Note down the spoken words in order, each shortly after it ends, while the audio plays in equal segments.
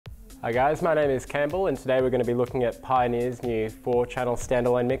Hi guys, my name is Campbell and today we're going to be looking at Pioneer's new 4-channel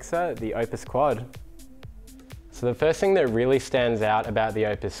standalone mixer, the Opus Quad. So the first thing that really stands out about the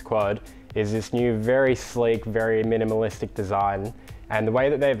Opus Quad is this new very sleek, very minimalistic design. And the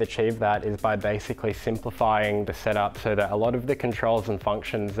way that they've achieved that is by basically simplifying the setup so that a lot of the controls and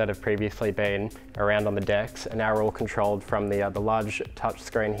functions that have previously been around on the decks are now all controlled from the large touch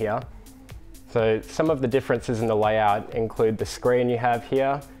screen here. So some of the differences in the layout include the screen you have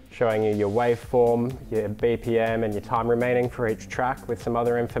here, showing you your waveform, your BPM and your time remaining for each track with some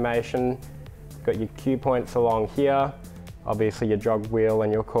other information. You've got your cue points along here, obviously your jog wheel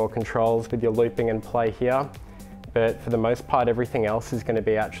and your core controls with your looping and play here. But for the most part, everything else is going to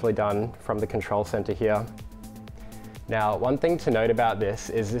be actually done from the control center here. Now, one thing to note about this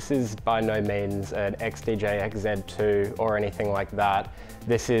is by no means an XDJ XZ2 or anything like that.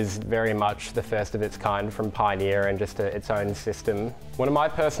 This is very much the first of its kind from Pioneer and just its own system. One of my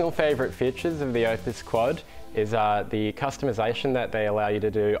personal favorite features of the Opus Quad is the customization that they allow you to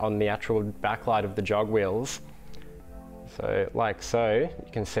do on the actual backlight of the jog wheels. So like so,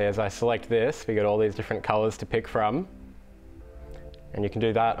 you can see as I select this, we got all these different colors to pick from, and you can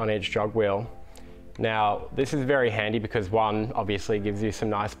do that on each jog wheel. Now, this is very handy because one, obviously gives you some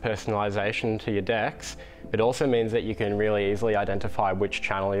nice personalization to your decks, but also means that you can really easily identify which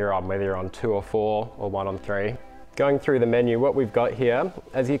channel you're on, whether you're on 2 or 4 or 1 on 3. Going through the menu, what we've got here,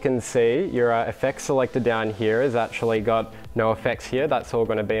 as you can see, your effects selector down here has actually got no effects here. That's all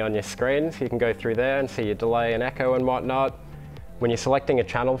going to be on your screen, so you can go through there and see your delay and echo and whatnot. When you're selecting a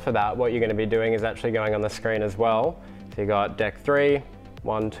channel for that, what you're going to be doing is actually going on the screen as well. So you've got deck 3,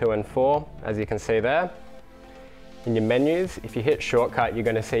 1, 2 and 4, as you can see there. In your menus, if you hit shortcut, you're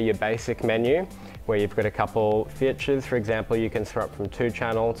going to see your basic menu where you've got a couple features. For example, you can swap from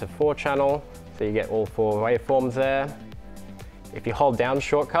 2-channel to 4-channel, so you get all 4 waveforms there. If you hold down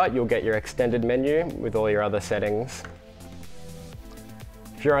shortcut, you'll get your extended menu with all your other settings.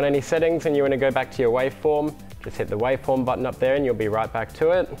 If you're on any settings and you want to go back to your waveform, just hit the waveform button up there and you'll be right back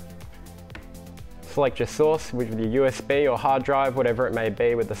to it. Select your source with your USB or hard drive, whatever it may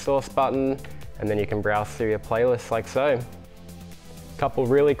be, with the source button, and then you can browse through your playlist like so. A couple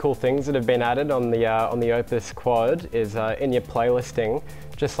really cool things that have been added on the Opus Quad is in your playlisting,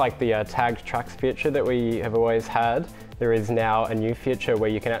 just like the tagged tracks feature that we have always had, there is now a new feature where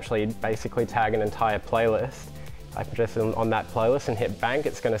you can actually basically tag an entire playlist. I can just on that playlist and hit bank,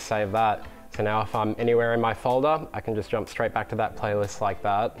 it's going to save that. So now if I'm anywhere in my folder, I can just jump straight back to that playlist like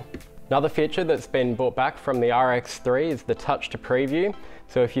that. Another feature that's been brought back from the RX3 is the touch to preview.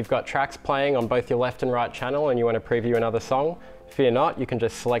 So if you've got tracks playing on both your left and right channel and you want to preview another song, fear not, you can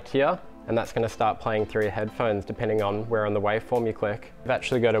just select here and that's going to start playing through your headphones depending on where on the waveform you click. You've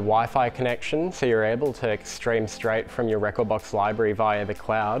actually got a Wi-Fi connection, so you're able to stream straight from your rekordbox library via the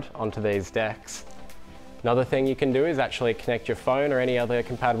cloud onto these decks. Another thing you can do is actually connect your phone or any other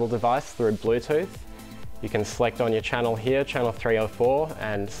compatible device through Bluetooth. You can select on your channel here, channel 3 or 4,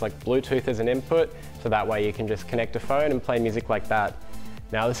 and select Bluetooth as an input, so that way you can just connect a phone and play music like that.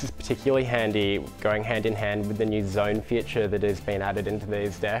 Now this is particularly handy going hand in hand with the new zone feature that has been added into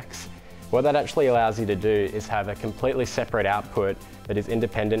these decks. What that actually allows you to do is have a completely separate output that is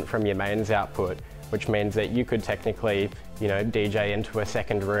independent from your mains output, which means that you could technically, DJ into a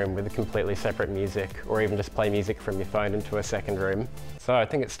second room with a completely separate music, or even just play music from your phone into a second room. So I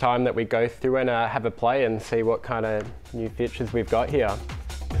think it's time that we go through and have a play and see what kind of new features we've got here.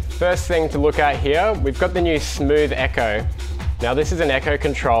 First thing to look at here, we've got the new Smooth Echo. Now this is an echo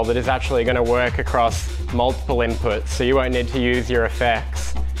control that is actually going to work across multiple inputs, so you won't need to use your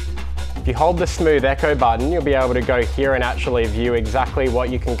effects. If you hold the Smooth Echo button, you'll be able to go here and actually view exactly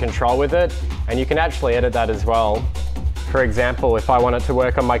what you can control with it, and you can actually edit that as well. For example, if I want it to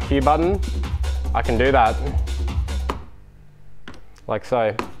work on my cue button, I can do that, like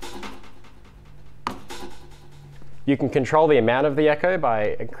so. You can control the amount of the echo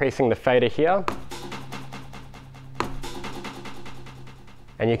by increasing the fader here,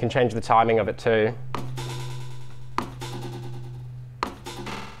 and you can change the timing of it too.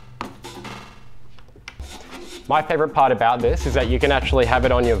 My favorite part about this is that you can actually have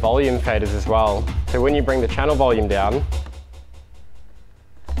it on your volume faders as well. So when you bring the channel volume down,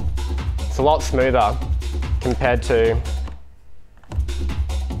 it's a lot smoother compared to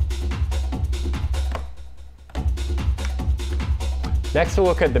Next we'll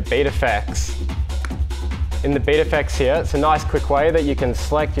look at the beat effects. In the beat effects here, it's a nice quick way that you can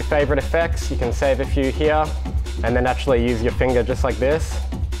select your favorite effects. You can save a few here and then actually use your finger just like this.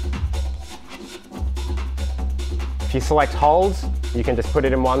 If you select hold, you can just put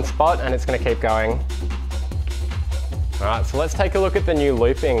it in one spot and it's going to keep going. Alright, so let's take a look at the new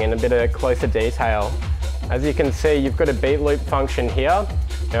looping in a bit of closer detail. As you can see, you've got a beat loop function here.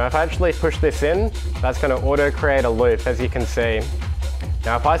 Now if I actually push this in, that's going to auto create a loop, as you can see.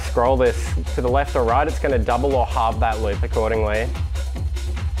 Now if I scroll this to the left or right, it's going to double or halve that loop accordingly.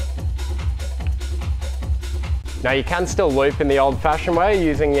 Now you can still loop in the old-fashioned way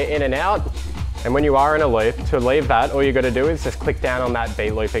using your in and out, and when you are in a loop, to leave that, all you got to do is just click down on that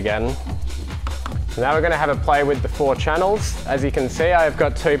beat loop again. So now we're going to have a play with the 4 channels. As you can see, I've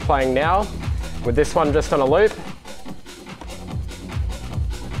got 2 playing now, with this one just on a loop.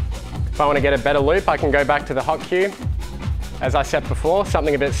 If I want to get a better loop, I can go back to the hot cue. As I said before,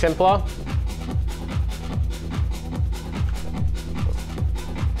 something a bit simpler.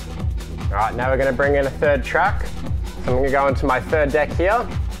 All right, now we're going to bring in a 3rd track. So I'm going to go into my 3rd deck here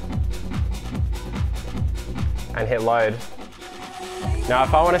and hit load. Now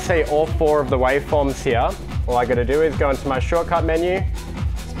if I want to see all 4 of the waveforms here, all I got to do is go into my shortcut menu,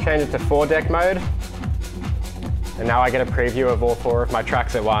 change it to 4 deck mode, and now I get a preview of all 4 of my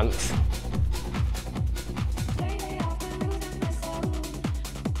tracks at once.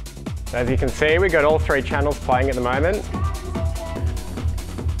 As you can see, we've got all 3 channels playing at the moment.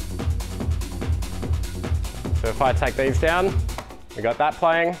 So if I take these down, we got that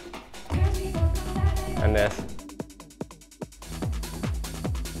playing, and this.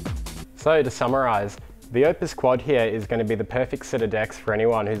 So to summarize, the Opus Quad here is going to be the perfect set of decks for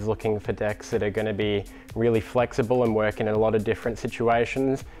anyone who's looking for decks that are going to be really flexible and work in a lot of different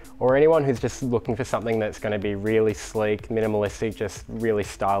situations, or anyone who's just looking for something that's going to be really sleek, minimalistic, just really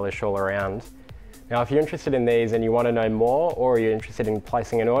stylish all around. Now if you're interested in these and you want to know more, or you're interested in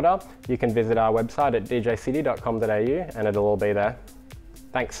placing an order, you can visit our website at djcity.com.au and it'll all be there.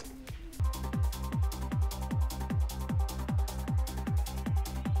 Thanks.